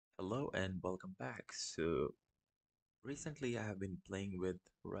Hello and welcome back. So recently I have been playing with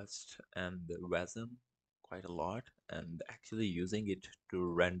Rust and WASM quite a lot and actually using it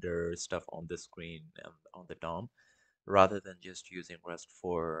to render stuff on the screen and on the DOM rather than just using Rust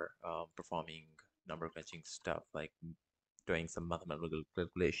for performing number crunching stuff like doing some mathematical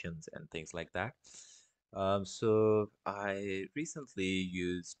calculations and things like that. So I recently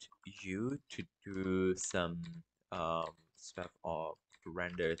used U to do some stuff of to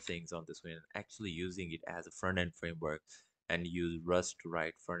render things on the screen, actually using it as a front-end framework and use Rust to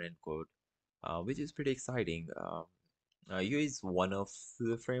write front-end code, which is pretty exciting. U is one of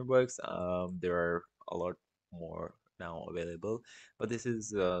the frameworks. There are a lot more now available, but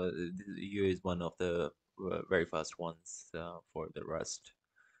U is one of the very first ones for the Rust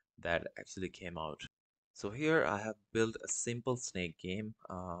that actually came out. So here I have built a simple snake game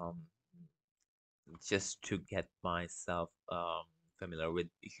just to get myself familiar with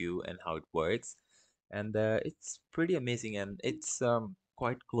Hue and how it works. And it's pretty amazing, and it's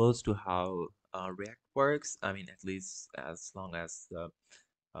quite close to how React works. I mean, at least as long as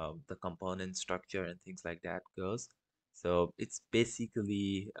the component structure and things like that goes. So it's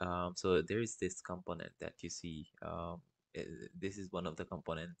basically so there is this component that you see. This is one of the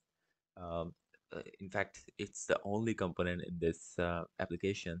component. Um, in fact, it's the only component in this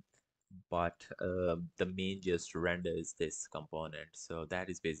application, but the main just renders this component. So that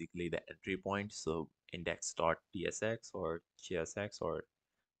is basically the entry point. So index.tsx or gsx or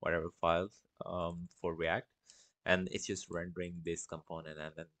whatever files for React, and it's just rendering this component,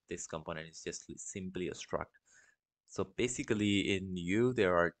 and then this component is just simply a struct. So basically in U,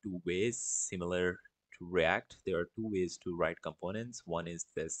 there are two ways similar to React. There are two ways to write components. One is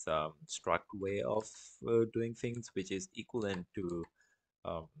this struct way of doing things, which is equivalent to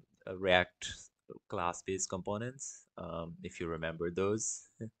um, React class-based components, if you remember those.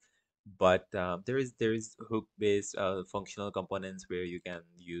 But there is hook-based functional components where you can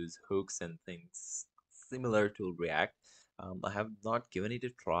use hooks and things similar to React. I have not given it a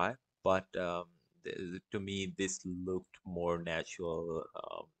try, but to me this looked more natural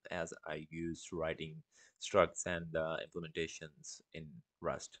as I used writing structs and implementations in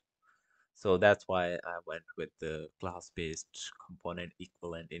Rust. So that's why I went with the class-based component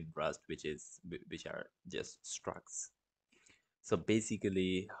equivalent in Rust, which are just structs. So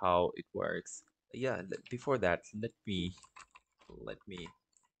basically, how it works. Yeah, before that, let me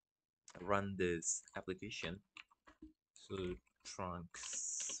run this application. So trunk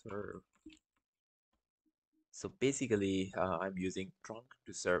serve. So basically, I'm using trunk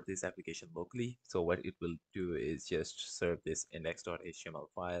to serve this application locally. So what it will do is just serve this index.html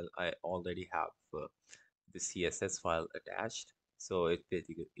file. I already have the CSS file attached. So it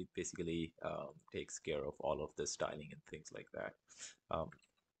basically takes care of all of the styling and things like that. Um,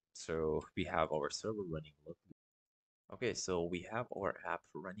 so we have our server running locally. Okay, so we have our app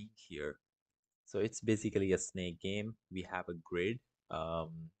running here. So it's basically a snake game. We have a grid,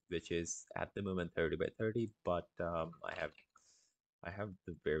 which is at the moment 30 by 30, but I have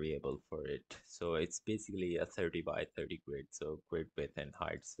the variable for it. So it's basically a 30 by 30 grid, so grid width and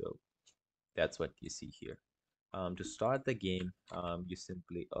height. So that's what you see here. To start the game, you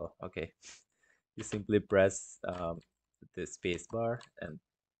simply, oh, okay, you simply press the space bar and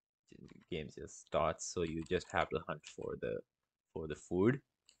the game just starts. So you just have to hunt for the food.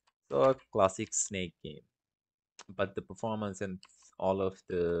 So a classic snake game, but the performance and all of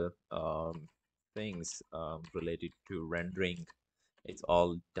the things related to rendering, it's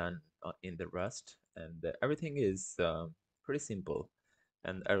all done in the Rust, and everything is pretty simple.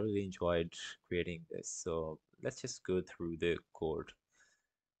 And I really enjoyed creating this. So let's just go through the code.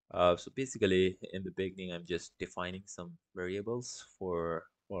 So basically, in the beginning, I'm just defining some variables for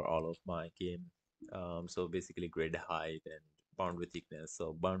all of my game. So basically, grid height and boundary thickness.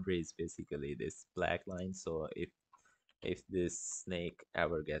 So boundary is basically this black line. So if this snake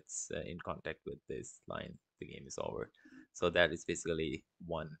ever gets in contact with this line, the game is over. So that is basically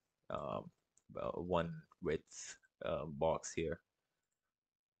one width box here,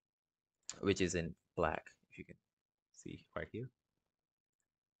 which is in black, if you can see right here.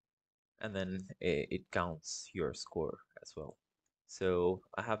 And then it counts your score as well. So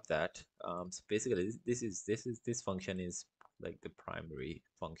I have that. So basically, this function is like the primary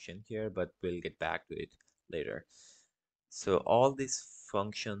function here, but we'll get back to it later. So all these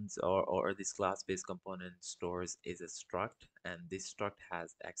functions or this class-based component stores is a struct, and this struct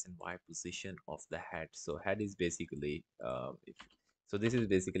has x and y position of the head. So head is basically So this is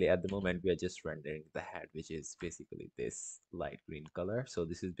basically, at the moment, we are just rendering the head, which is basically this light green color. So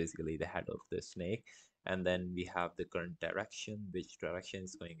this is basically the head of the snake. And then we have the current direction, which direction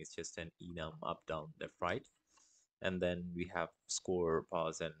is going is just an enum up, down, left, right. And then we have score,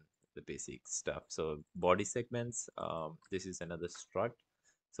 pause, and the basic stuff. So body segments, this is another struct.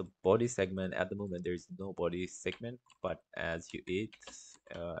 So body segment, at the moment, there is no body segment, but as you eat,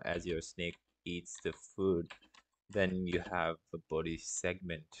 as your snake eats the food, then you have a body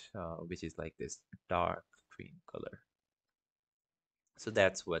segment, which is like this dark green color. So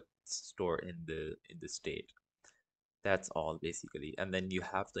that's what's stored in the state. That's all basically. And then you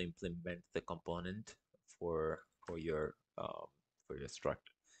have to implement the component for your struct.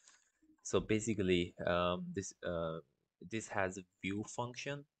 So basically, this has a view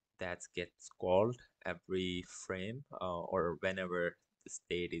function that gets called every frame, or whenever the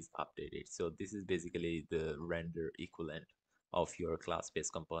state is updated. So this is basically the render equivalent of your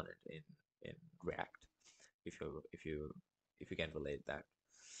class-based component in React, if you can relate that.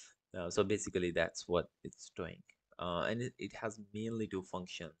 So basically, that's what it's doing, and it has mainly two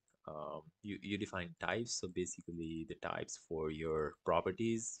functions. You define types, so basically the types for your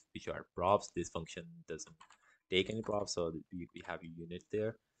properties, which are props. This function doesn't take any props, so we have a unit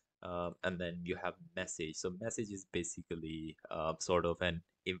there. And then you have message. So message is basically sort of an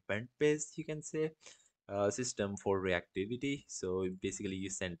event based, you can say, system for reactivity. So basically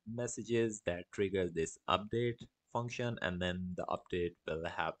you send messages that trigger this update function, and then the update will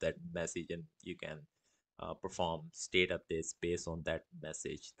have that message, and you can perform state updates based on that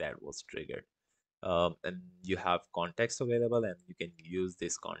message that was triggered. And you have context available, and you can use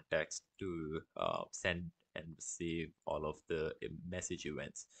this context to send and receive all of the message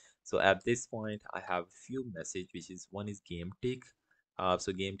events. So at this point I have a few message, which is one is game tick.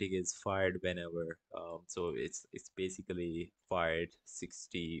 So game tick is fired whenever, so it's basically fired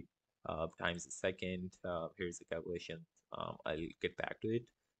 60 times a second. Here's the calculation. I'll get back to it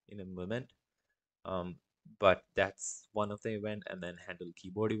in a moment. um, but that's one of the event. And then handle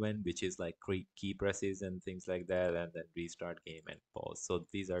keyboard event, which is like key presses and things like that, and then restart game and pause. So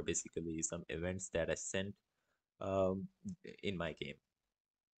these are basically some events that I sent um, in my game.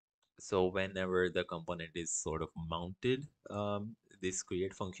 So whenever the component is sort of mounted, this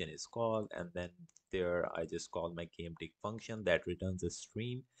create function is called, and then there I just call my game tick function that returns a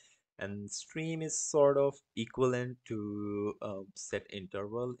stream. And stream is sort of equivalent to set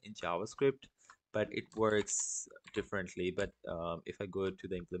interval in JavaScript, but it works differently. But if I go to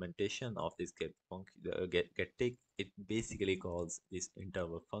the implementation of this get function, get tick, it basically calls this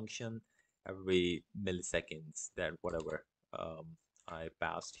interval function every milliseconds, that whatever I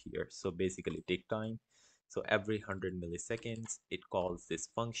passed here. So basically tick time. So every 100 milliseconds, it calls this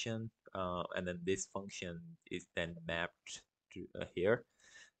function, and then this function is then mapped to here.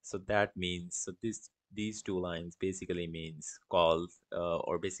 So that means, so these two lines basically means call,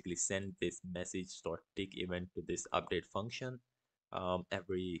 or basically send this message dot tick event to this update function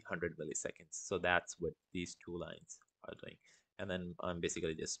every 100 milliseconds. So that's what these two lines are doing. And then I'm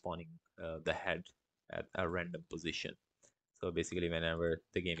basically just spawning the head at a random position. So basically, whenever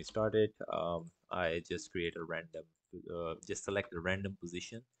the game is started, I just create a random, just select a random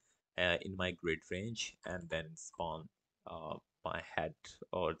position in my grid range, and then spawn my head,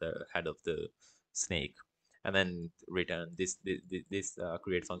 or the head of the snake, and then return this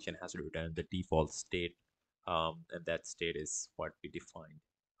create function has to return the default state, and that state is what we defined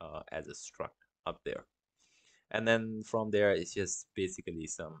as a struct up there. And then from there, it's just basically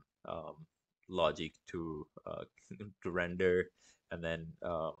some logic to to render, and then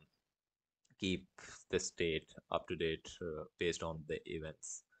keep the state up to date based on the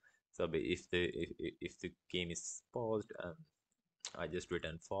events. So if the game is paused, I just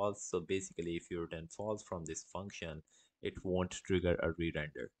return false. So basically, if you return false from this function, it won't trigger a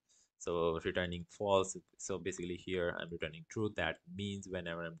re-render. So returning false, so basically here I'm returning true. That means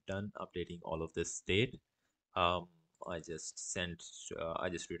whenever I'm done updating all of this state, um, I just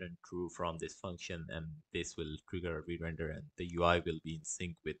return true from this function, and this will trigger a re-render, and the UI will be in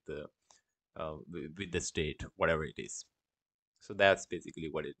sync with the with the state, whatever it is. So that's basically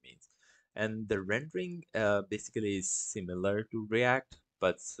what it means. And the rendering basically is similar to React,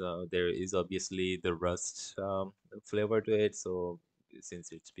 but there is obviously the Rust flavor to it. So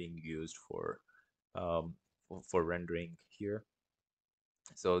since it's being used um, for rendering here,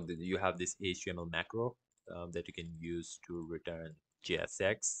 so you have this HTML macro that you can use to return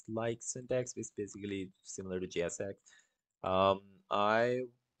JSX like syntax, which is basically similar to JSX. I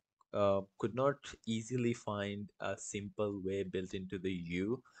could not easily find a simple way built into the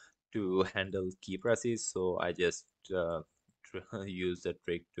U to handle key presses, so I just use the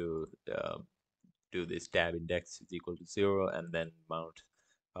trick to do this tab index is equal to 0, and then mount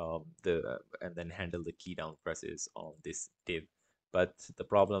and then handle the key down presses on this div. But the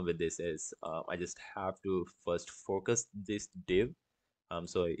problem with this is I just have to first focus this div.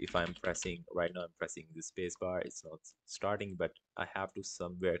 So if I'm pressing right now, I'm pressing the space bar, it's not starting, but I have to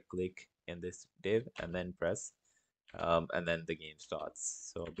somewhere click in this div and then press, and then the game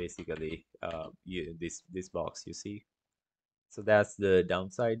starts. So basically, this box you see, so that's the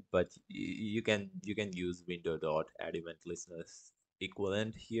downside, but you can use window dot add event listeners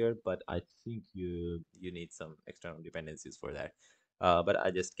equivalent here, but I think you need some external dependencies for that. But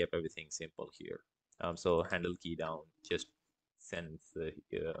I just kept everything simple here. So handle key down just sends the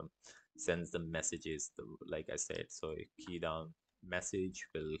sends the messages, like I said. So a key down message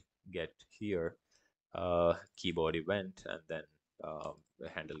will get here, keyboard event, and then the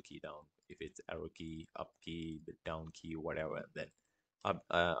handle key down if it's arrow key, up key, the down key, whatever, and then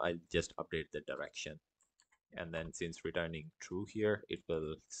I just update the direction, and then since returning true here, it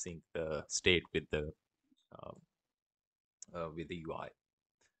will sync the state um, with the UI.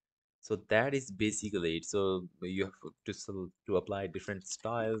 So that is basically it. So you have to apply different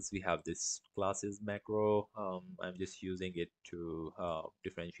styles. We have this classes macro. I'm just using it to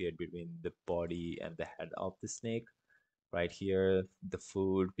differentiate between the body and the head of the snake. Right here, the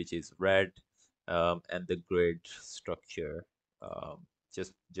food, which is red, and the grid structure.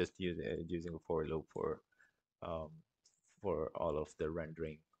 Just using a for loop um, for all of the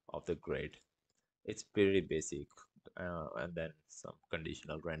rendering of the grid. It's pretty basic, and then some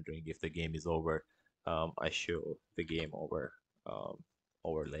conditional rendering. If the game is over, I show the game over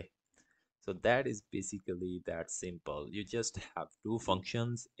overlay. So that is basically that simple. You just have two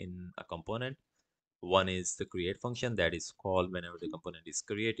functions in a component. One is the create function that is called whenever the component is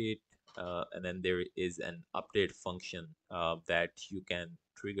created, and then there is an update function that you can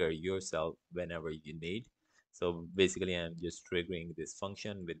trigger yourself whenever you need. So basically, I'm just triggering this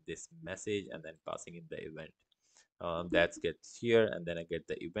function with this message and then passing in the event. That gets here, and then I get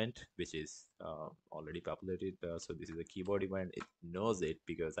the event, which is already populated. So this is a keyboard event. It knows it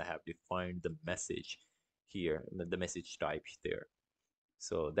because I have defined the message here, the message type there.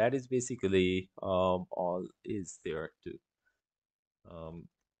 So that is basically all is there to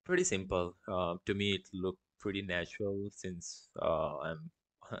pretty simple. To me, it looked pretty natural since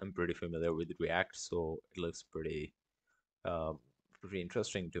I'm pretty familiar with React, so it looks um, pretty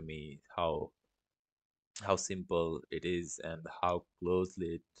interesting to me how simple it is and how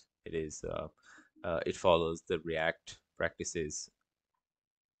closely it is. It follows the React practices.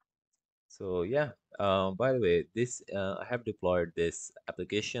 So yeah, by the way, this I have deployed this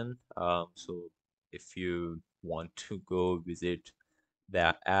application. So if you want to go visit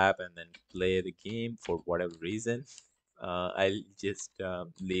that app and then play the game for whatever reason, I'll just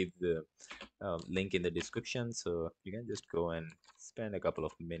leave the link in the description, so you can just go and spend a couple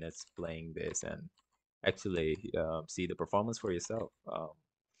of minutes playing this and actually see the performance for yourself.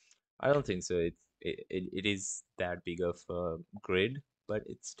 I don't think so. It is that big of a grid, but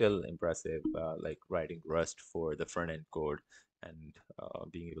it's still impressive. Like writing Rust for the front end code and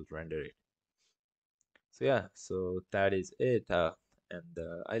being able to render it. So yeah, so that is it. And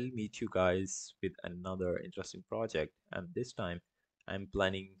I'll meet you guys with another interesting project. And this time, I'm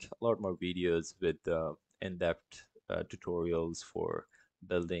planning a lot more videos with in-depth tutorials for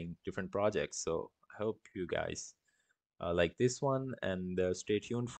building different projects. So I hope you guys like this one, and stay tuned